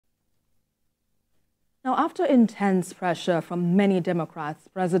Now, after intense pressure from many Democrats,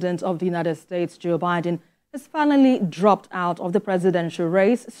 President of the United States, Joe Biden, has finally dropped out of the presidential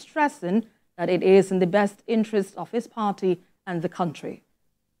race, stressing that it is in the best interest of his party and the country.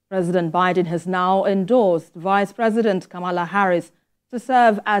 President Biden has now endorsed Vice President Kamala Harris to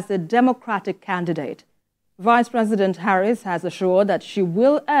serve as the Democratic candidate. Vice President Harris has assured that she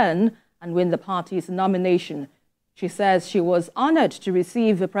will earn and win the party's nomination. She says she was honored to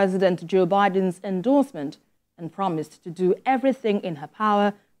receive President Joe Biden's endorsement and promised to do everything in her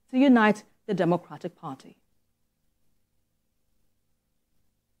power to unite the Democratic Party.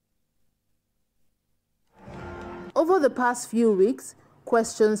 Over the past few weeks,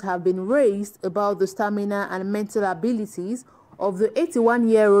 questions have been raised about the stamina and mental abilities of the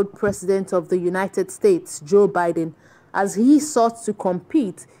 81-year-old President of the United States, Joe Biden, as he sought to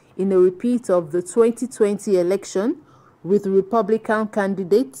compete in a repeat of the 2020 election with Republican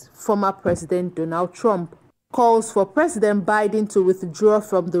candidate, former President Donald Trump. Calls for President Biden to withdraw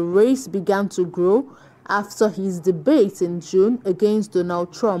from the race began to grow after his debate in June against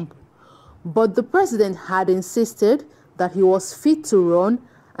Donald Trump. But the president had insisted that he was fit to run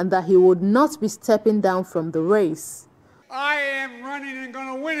and that he would not be stepping down from the race. I am running and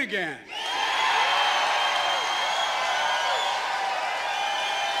going to win again.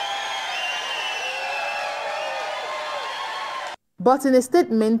 But in a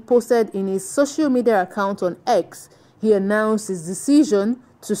statement posted in his social media account on X, he announced his decision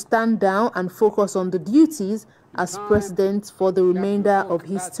to stand down and focus on the duties as president for the remainder of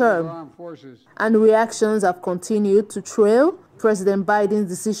his term. And reactions have continued to trail President Biden's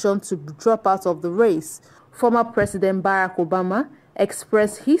decision to drop out of the race. Former President Barack Obama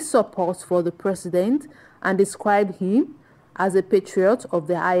expressed his support for the president and described him as a patriot of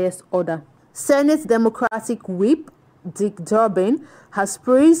the highest order. Senate Democratic Whip Dick Durbin has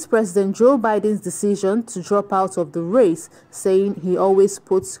praised President Joe Biden's decision to drop out of the race, saying he always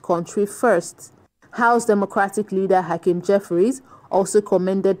puts country first. House Democratic leader Hakeem Jeffries also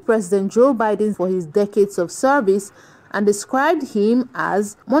commended President Joe Biden for his decades of service and described him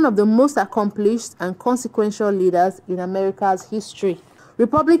as one of the most accomplished and consequential leaders in America's history.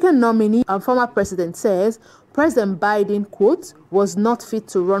 Republican nominee and former president says President Biden, quote, was not fit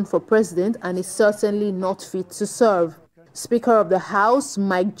to run for president and is certainly not fit to serve. Speaker of the House,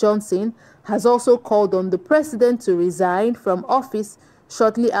 Mike Johnson, has also called on the president to resign from office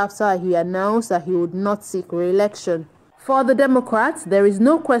shortly after he announced that he would not seek re-election. For the Democrats, there is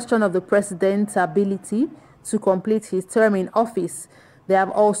no question of the president's ability to complete his term in office. They have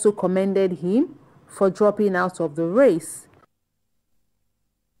also commended him for dropping out of the race.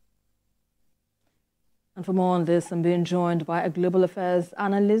 And for more on this, I'm being joined by a global affairs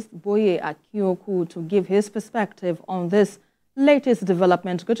analyst, Boye Akioku, to give his perspective on this latest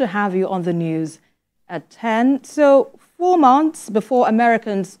development. Good to have you on the news at 10. So 4 months before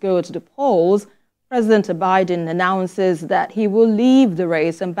Americans go to the polls, President Biden announces that he will leave the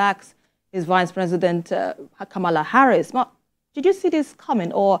race and backs his Vice President Kamala Harris. Now, did you see this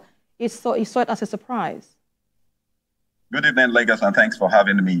coming, or you saw it as a surprise? Good evening, Lagos, and thanks for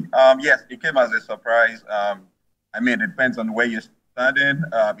having me. Yes, it came as a surprise. I mean, it depends on where you're standing.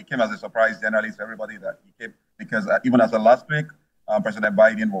 It came as a surprise generally to everybody that he came, because even as of last week, President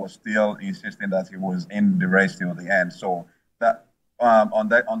Biden was still insisting that he was in the race till the end. So that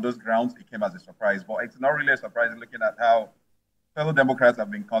on those grounds, it came as a surprise. But it's not really a surprise looking at how fellow Democrats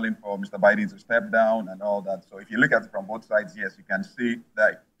have been calling for Mr. Biden to step down and all that. So if you look at it from both sides, yes, you can see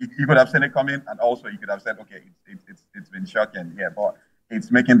that you could have seen it coming, and also you could have said, okay, it's been shocking, yeah, but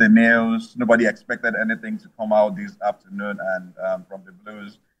it's making the news. Nobody expected anything to come out this afternoon, and from the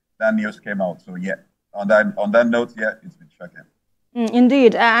blues, that news came out. So yeah, on that note, yeah, it's been shocking.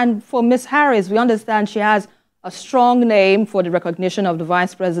 Indeed, and for Ms. Harris, we understand she has a strong name for the recognition of the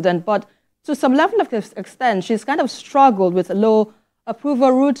vice president, but to some level of extent, she's kind of struggled with low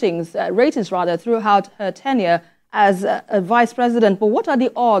approval ratings throughout her tenure as a vice president. But what are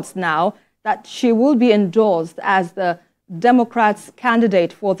the odds now that she will be endorsed as the Democrats'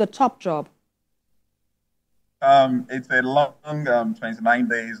 candidate for the top job? It's a long 29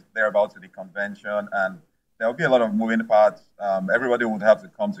 days thereabouts to the convention, and there will be a lot of moving parts. Everybody would have to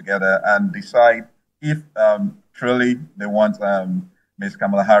come together and decide if truly they want Ms.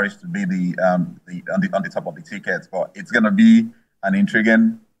 Kamala Harris to be on the top of the tickets. But it's going to be an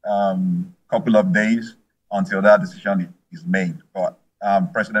intriguing couple of days until that decision is made. But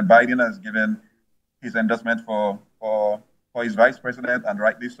President Biden has given his endorsement for his vice president, and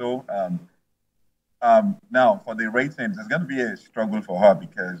rightly so. Now, for the ratings, it's going to be a struggle for her,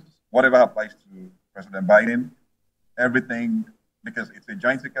 because whatever applies to President Biden, everything because it's a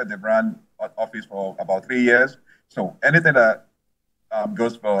joint ticket. They've run office for about 3 years. So anything that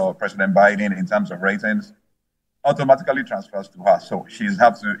goes for President Biden in terms of ratings automatically transfers to her. So she's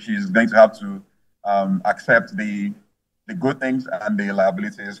going to have to accept the good things and the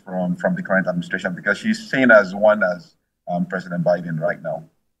liabilities from the current administration, because she's seen as one as President Biden right now.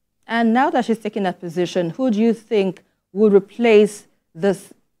 And now that she's taking that position, who do you think will replace the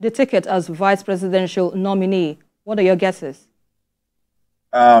ticket as vice presidential nominee? What are your guesses?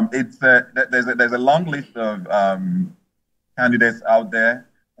 There's a long list of candidates out there.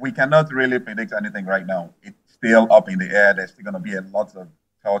 We cannot really predict anything right now. It's still up in the air. There's still going to be a lot of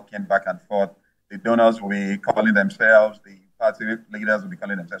talking back and forth. The donors will be calling themselves, the party leaders will be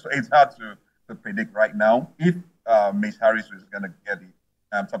calling themselves. So it's hard to predict right now if Ms. Harris is going to get the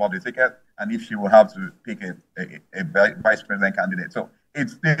top of the ticket, and if she will have to pick a vice president candidate. So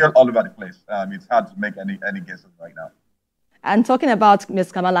it's still all over the place. It's hard to make any guesses right now. And talking about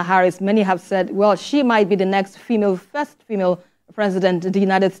Ms. Kamala Harris, many have said, well, she might be the next first female president the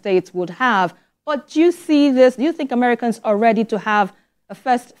United States would have. But do you see this? Do you think Americans are ready to have a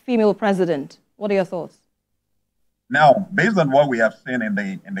first female president? What are your thoughts? Now, based on what we have seen in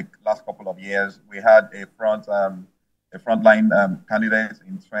the last couple of years, we had a frontline candidate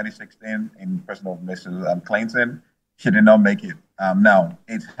in 2016 in person of Mrs. Clinton. She did not make it. Now,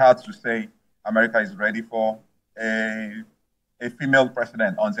 it's hard to say America is ready for a female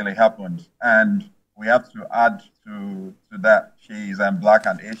president until it happens. And we have to add to that, she's Black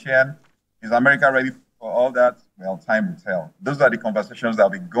and Asian. Is America ready for all that? Well, time will tell. Those are the conversations that will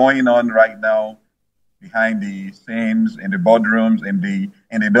be going on right now behind the scenes, in the boardrooms, in the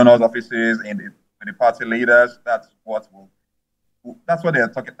donors' offices, in the party leaders. That's what they're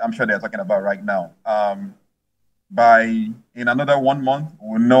talking. I'm sure they're talking about right now. In another 1 month,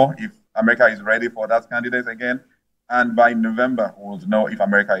 we'll know if America is ready for that candidate again. And by November, we'll know if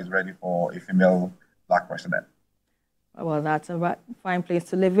America is ready for a female Black president. Well, that's a fine place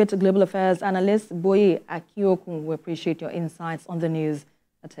to leave it. Global Affairs analyst Boye Akiokun, we appreciate your insights on the news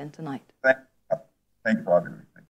at 10 tonight. Thank you for having me.